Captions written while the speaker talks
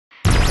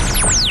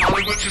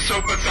Hollywood to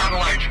Sopa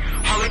satellite.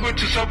 Hollywood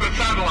to Sopa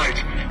satellite.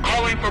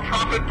 Calling for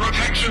profit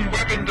protection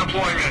weapon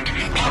deployment.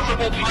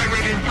 Possible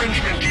pirate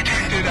infringement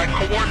detected at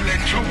coordinate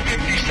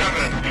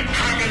 257.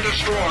 Track and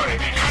destroy.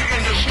 Track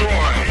and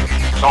destroy.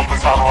 Sopa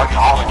satellite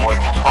to Hollywood.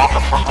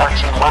 Profit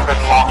protection weapon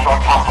locked on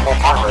possible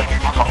pirate.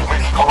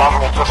 Complete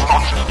collateral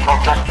destruction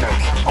projected.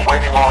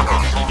 Awaiting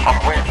orders.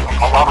 Complete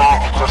collateral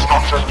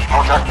destruction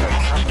projected.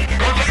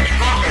 Protect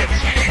profits.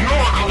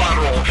 Ignore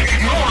collateral.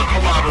 Ignore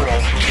collateral.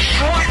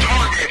 Destroy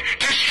target.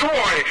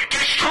 Destroy.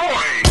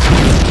 Destroy.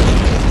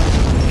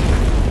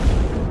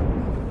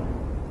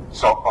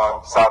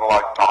 Sopa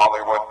satellite to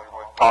Hollywood.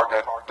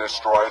 Target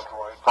destroyed.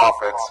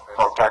 Profits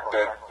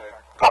protected.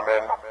 Come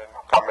in.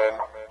 Come in.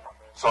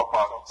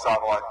 Sopa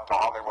satellite to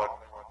Hollywood.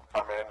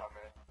 Come in.